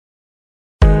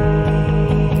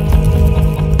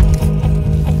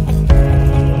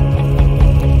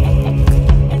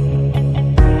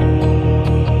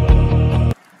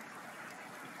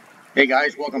Hey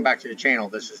guys, welcome back to the channel.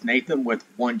 This is Nathan with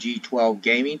 1G12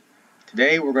 Gaming.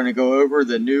 Today we're going to go over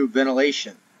the new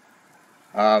ventilation.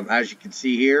 As you can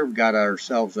see here, we've got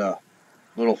ourselves a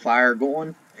little fire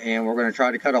going, and we're going to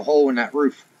try to cut a hole in that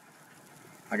roof.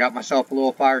 I got myself a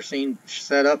little fire scene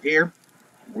set up here.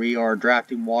 We are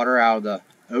drafting water out of the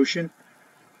ocean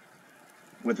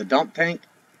with a dump tank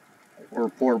or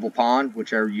portable pond,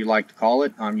 whichever you like to call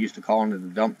it. I'm used to calling it a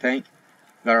dump tank.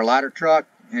 Got our ladder truck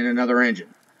and another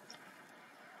engine.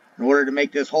 In order to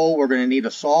make this hole, we're going to need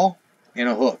a saw and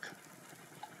a hook.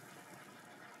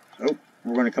 So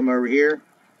we're going to come over here,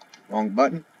 wrong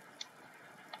button.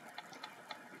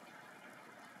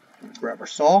 Grab our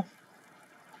saw.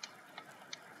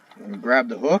 And grab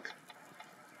the hook.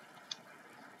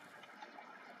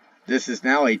 This is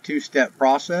now a two-step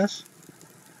process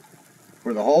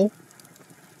for the hole.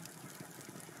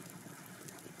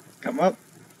 Come up,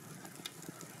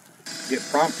 get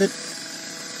prompted.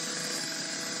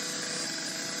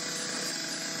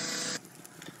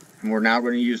 And we're now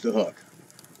going to use the hook.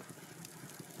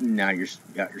 Now you've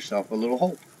got yourself a little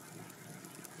hole.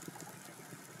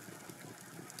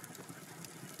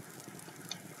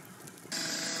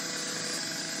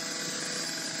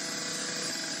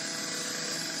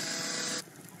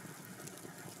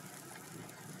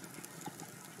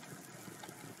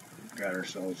 Got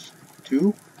ourselves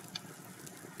two.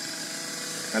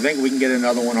 I think we can get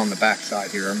another one on the back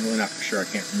side here. I'm really not for sure. I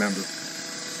can't remember.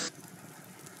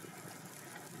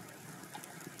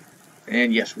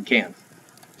 And yes, we can.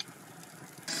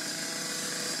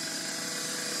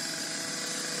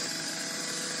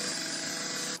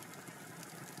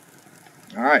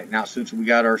 Alright, now since we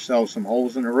got ourselves some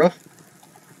holes in the roof,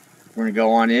 we're going to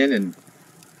go on in and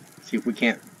see if we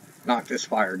can't knock this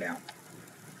fire down.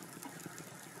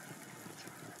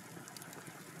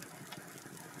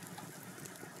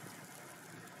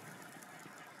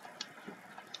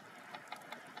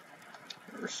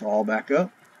 Put our saw back up.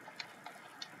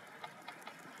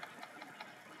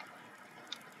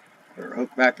 Put our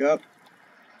hook back up.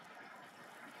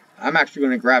 I'm actually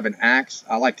going to grab an axe.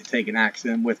 I like to take an axe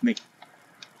in with me.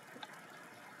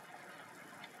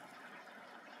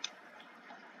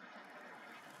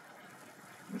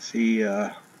 Let's see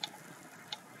what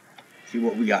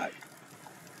we got.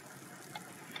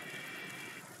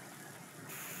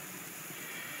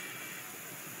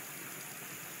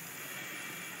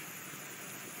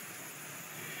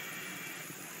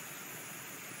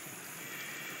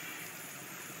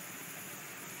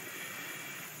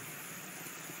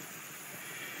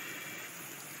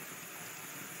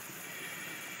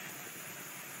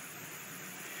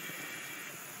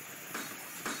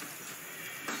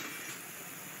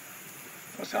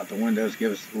 Bust out the windows,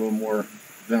 give us a little more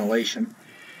ventilation.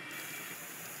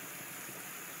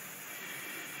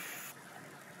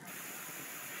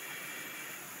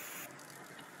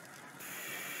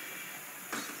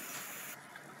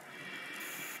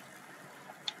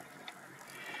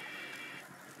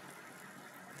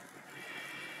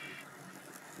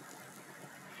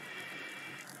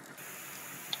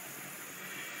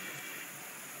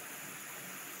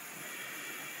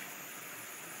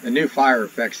 The new fire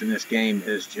effects in this game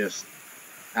is just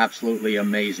absolutely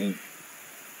amazing.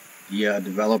 The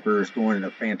developer is doing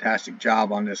a fantastic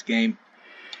job on this game.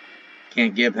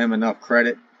 Can't give him enough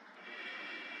credit.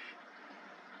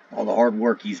 All the hard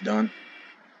work he's done.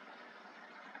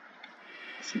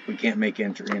 Let's see if we can't make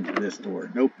entry into this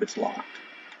door. Nope, it's locked.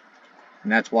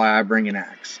 And that's why I bring an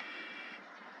axe.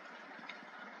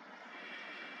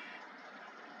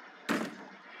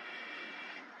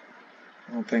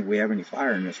 I don't think we have any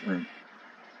fire in this room.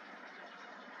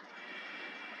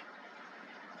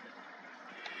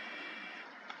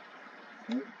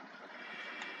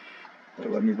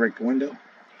 Let me break the window.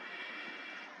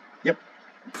 Yep.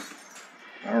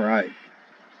 Alright.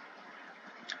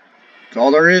 That's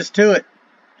all there is to it.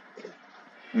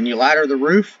 When you ladder the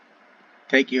roof,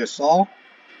 take you a saw,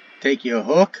 take you a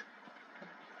hook,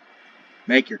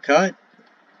 make your cut,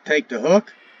 take the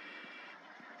hook,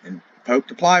 and poke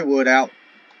the plywood out.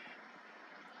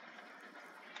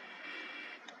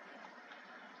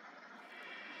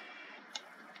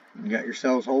 You got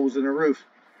yourselves holes in the roof.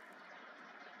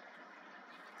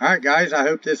 Alright guys, I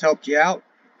hope this helped you out.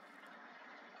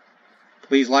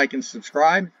 Please like and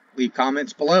subscribe. Leave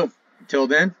comments below. Until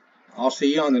then, I'll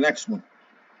see you on the next one.